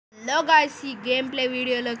Hello guys, ఈ game play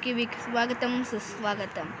వీడియోలోకి మీకు స్వాగతం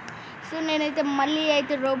సుస్వాగతం. సో నేనైతే మళ్ళీ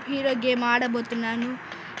అయితే రోప్ హీరో గేమ్ ఆడబోతున్నాను.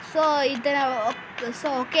 సో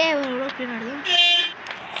ఒకే రోప్ హీరో.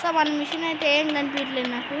 సో మన మిషన్ అయితే ఏం కనిపించలేదు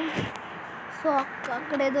నాకు. సో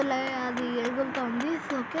అక్కడ ఏదో అది ఎగురుతూ ఉంది.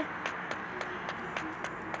 సో ఓకే,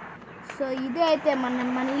 సో ఇదే అయితే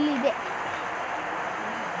మన ఇల్లు ఇదే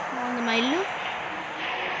బాగుంది మా ఇల్లు.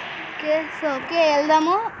 ఓకే, సో ఓకే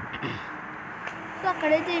వెళ్దాము. సో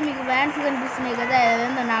అక్కడైతే మీకు వ్యాన్స్ కనిపిస్తున్నాయి కదా,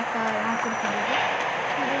 ఏదో నాకు తెలియదు.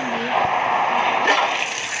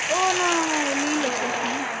 ఓ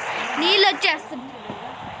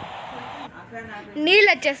నీళ్ళు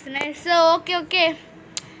వచ్చేస్తున్నాయి. సో ఓకే ఓకే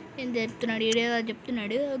ఏం చెప్తున్నాడు ఇదేదో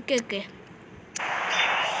చెప్తున్నాడు. ఓకే ఓకే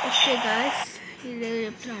ఓకే గాయ్స్, ఇదేదో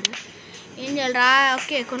చెప్తున్నాడు. ఏం చేయాలరా?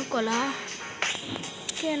 ఓకే కొనుక్కోవాలా?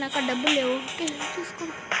 ఓకే నాకు డబ్బులు లేవు. ఓకే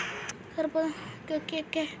చూసుకోండి సరిపోదా. ఓకే ఓకే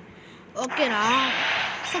ఓకే ఓకే రా.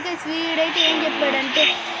 సో గైస్ వీడైతే ఏం చెప్పాడంటే,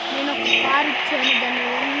 నేను ఒక కార్ ఇచ్చాను, దాన్ని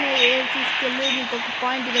ఓన్లీ ఏర్ తీసుకెళ్ళి మీకు ఒక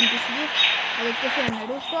పాయింట్ కనిపిస్తుంది, అది ఎక్కేసి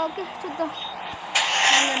అన్నాడు. సో ఓకే చూద్దాం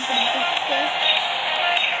కనిపిస్తుంది. ఓకే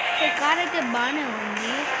సో కార్ అయితే బాగానే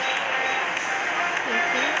ఉంది.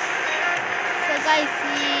 ఓకే సో గైస్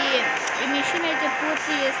ఈ మిషన్ అయితే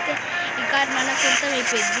పూర్తి చేస్తే ఈ కార్ మన సొంతం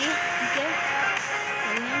అయిపోయింది. ఓకే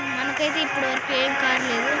మనకైతే ఇప్పటి వరకు ఏం కార్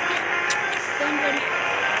లేదు. Okay don't worry.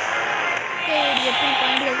 చెప్పిన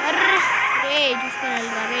పాయింట్ కదా. అర్రే రే తీసుకొని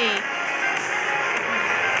వెళ్ళరా రే.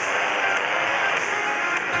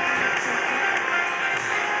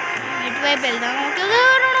 ఎటువైపు వెళ్దాం? Okay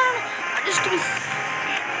just miss.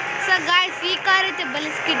 So guys ఈ కార్ అయితే భలే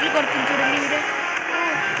స్కిడ్లు కొడుతుంది చూడండి మీరు.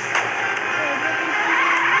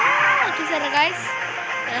 చూసారా గాయ్స్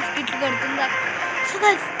ఎలా స్కిడ్లు కొడుతుందా? సో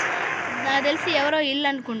గాయ్స్ నాకు తెలిసి ఎవరో ఇల్లు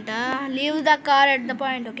అనుకుంటా. Leave the car at the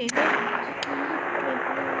point. Okay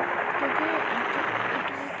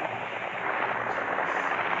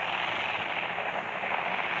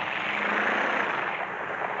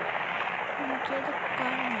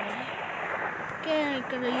okay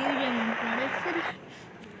ఇక్కడ లీవ్ చేయమంటున్నాడు. సరే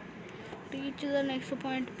reach the next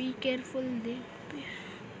point, be careful.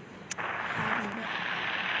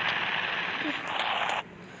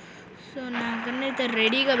 So నాకన్నా అయితే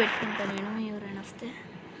రెడీగా పెట్టుకుంటాను నేను, ఎవరైనా వస్తే.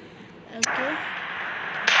 Okay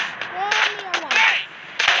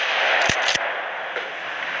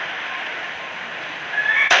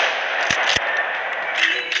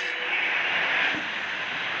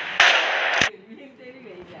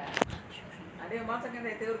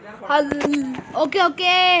okay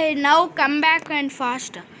okay now come back and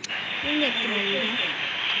fast. ఏం చెప్తున్నాడు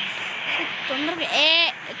తొందరగా?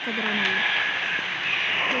 ఎక్కదురా నువ్వు.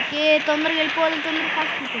 ఓకే తొందరగా వెళ్ళిపోవాలి, తొందరగా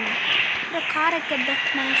ఫాస్ట్ వెళ్ళిపోవాలి. ఇక్కడ కార్ ఎక్కేద్దాం,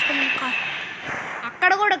 మన ఇష్టమైన కార్.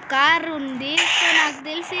 అక్కడ కూడా కార్ ఉంది. సో నాకు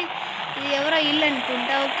తెలిసి ఇది ఎవరో ఇల్లు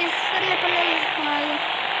అనుకుంటా. ఓకే సర్లే పల్లెలు,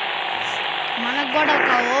 మనకు కూడా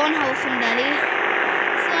ఒక ఓన్ హౌస్ ఉండాలి.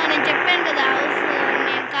 సో నేను చెప్పాను కదా హౌస్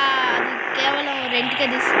నేను అది కేవలం రెంట్కే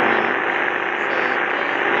తీసుకున్నాను. సో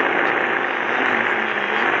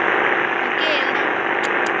ఓకే వెళ్దాం.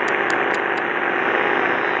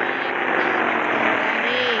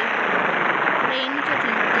 ఎన్ని చోట్ల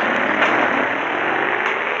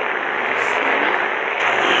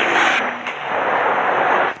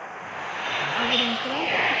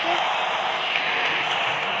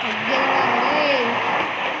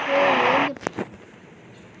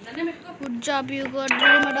good job you got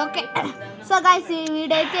dreamed. Okay so guys ఈ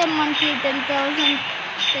వీడైతే మనకి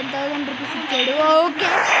 10,000 రూపీస్ ఇచ్చాడు. ఓకే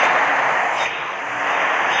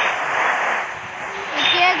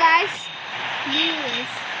ఓకే గైస్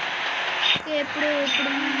ఓకే ఇప్పుడు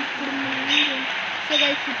సో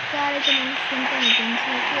గైస్ ఈ కార్ అయితే మనకి సొంతం అయిపోయింది. సో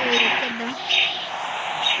ఓకే వచ్చేద్దాం.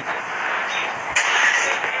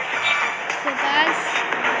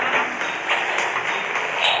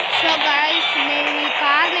 సో గైస్ నేను ఈ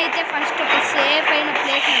కార్ని అయితే ఫస్ట్ ఒక సేఫ్ అయిన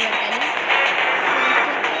ప్లేస్లో పెట్టాలి.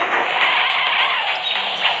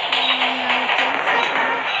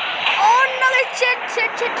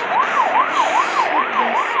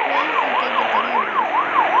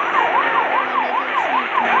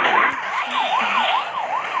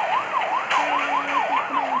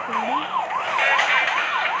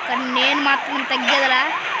 కానీ నేను మాత్రం తగ్గేదరా,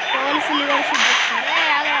 పోలీసులు కూడా చూపిస్తారు.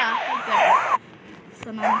 ఆగరా సో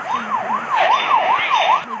నా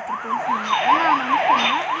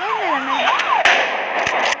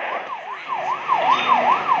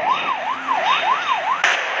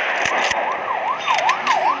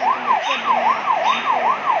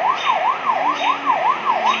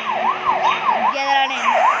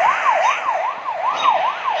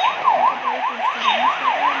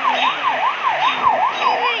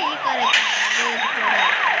ఈ కార్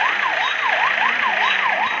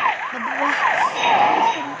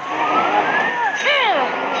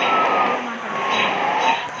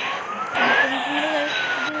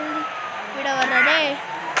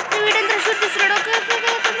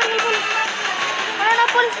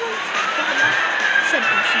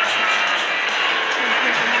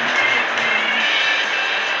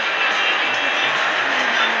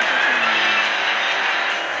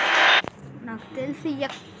నాకు తెలిసి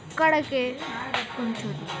ఎక్కడికి కొంచెం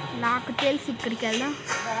నాకు తెలిసి ఇక్కడికి వెళ్దాం.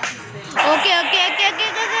 ఓకే ఓకే ఓకే ఓకే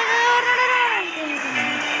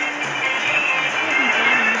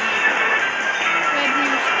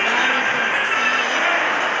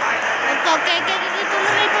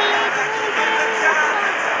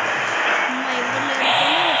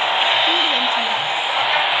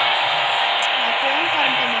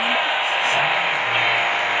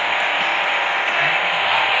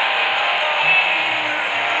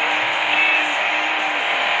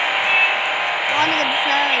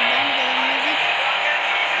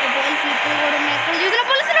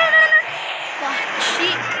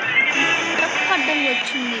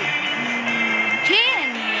వచ్చింది.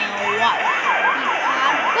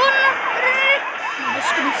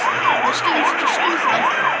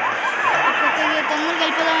 తొందరగా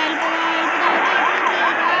వెళ్ళిపోదాం.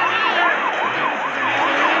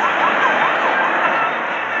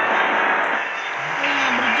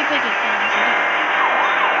 బ్రిడ్జ్ పైకి ఎక్కాలి.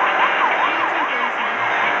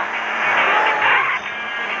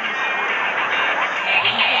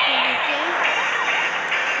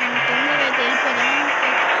 తొందరగా అయితే వెళ్ళిపోదాం.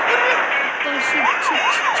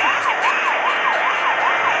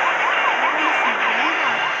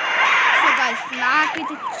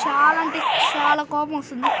 నాకైతే చాలా అంటే చాలా కోపం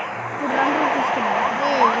వస్తుంది. ఇప్పుడు రంగు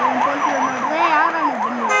తీసుకున్నాను పోలీసులు ఉన్నాడు. ఆగండి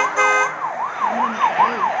బండి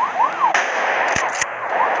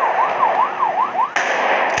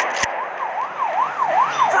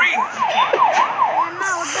అన్నా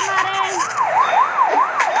వద్దున్నారే.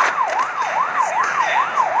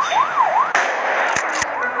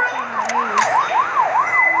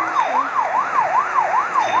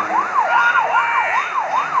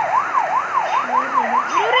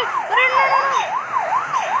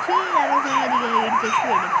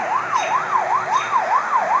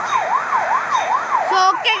 సో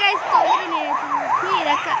ఓకే గైస్, తొందరగా నేను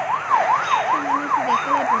రక్క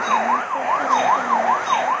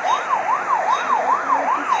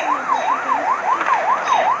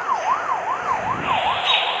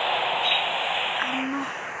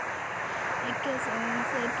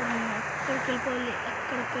ఎక్కడికి వెళ్ళిపోవాలి.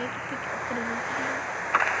 ఎక్కడ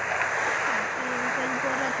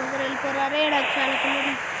వెళ్ళిపోరా, తొందర వెళ్ళిపోరా. రే చాలా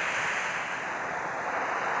పిల్లలు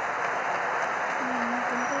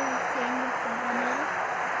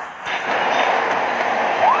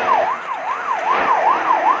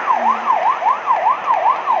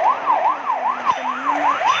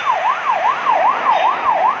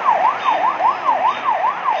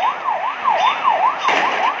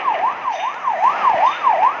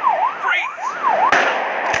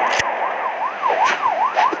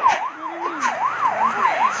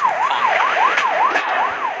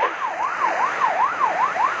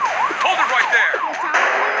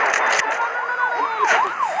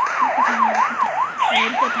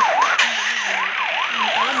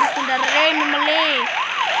తీసుకుంటారు. రే మిమ్మల్ని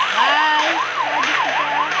బాయ్.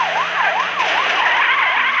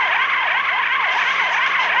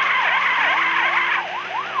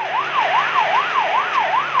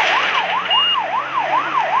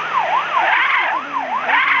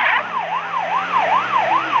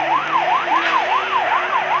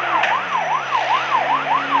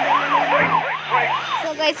 సో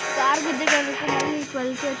గైస్, కార్ గుద్ది కనుక్కున్నాను.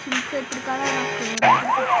 12కి వచ్చింది. సో ఇప్పుడు కాదా నాకు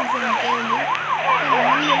 57K ఉంది.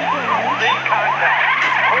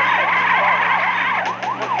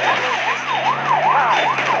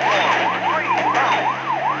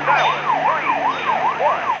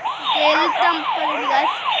 వెళ్తాం పదండి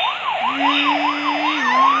గైస్.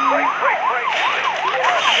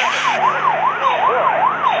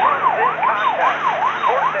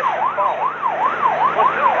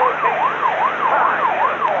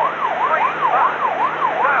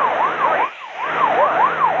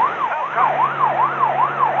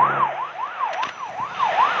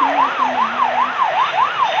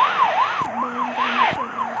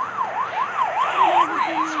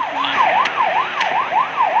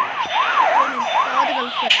 తర్వాత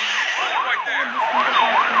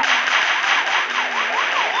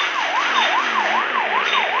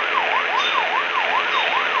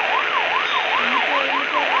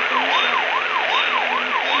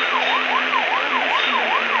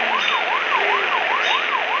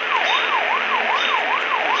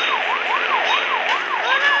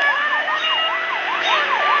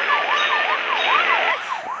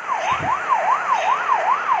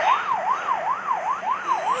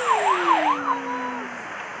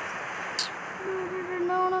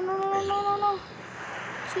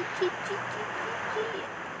సో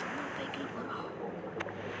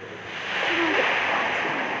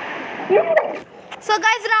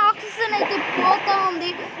గైస్ నా ఆక్సిజన్ అయితే పోతా ఉంది.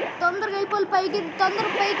 తొందరగా వెళ్ళిపోవాలి పైకి,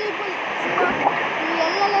 తొందరగా పైకి వెళ్ళిపోవాలి.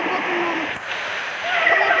 వెళ్ళలేకపోతున్నాను.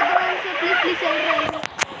 Please please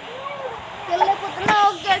వెళ్ళలేకపోతున్నా.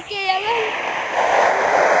 ఓకే ఓకే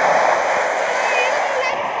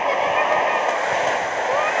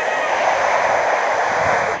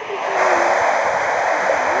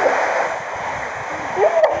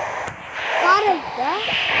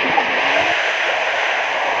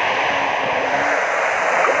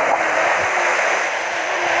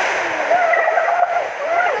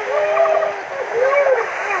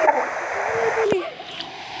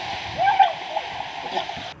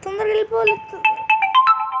తొందరగా వెళ్ళిపోవాలి.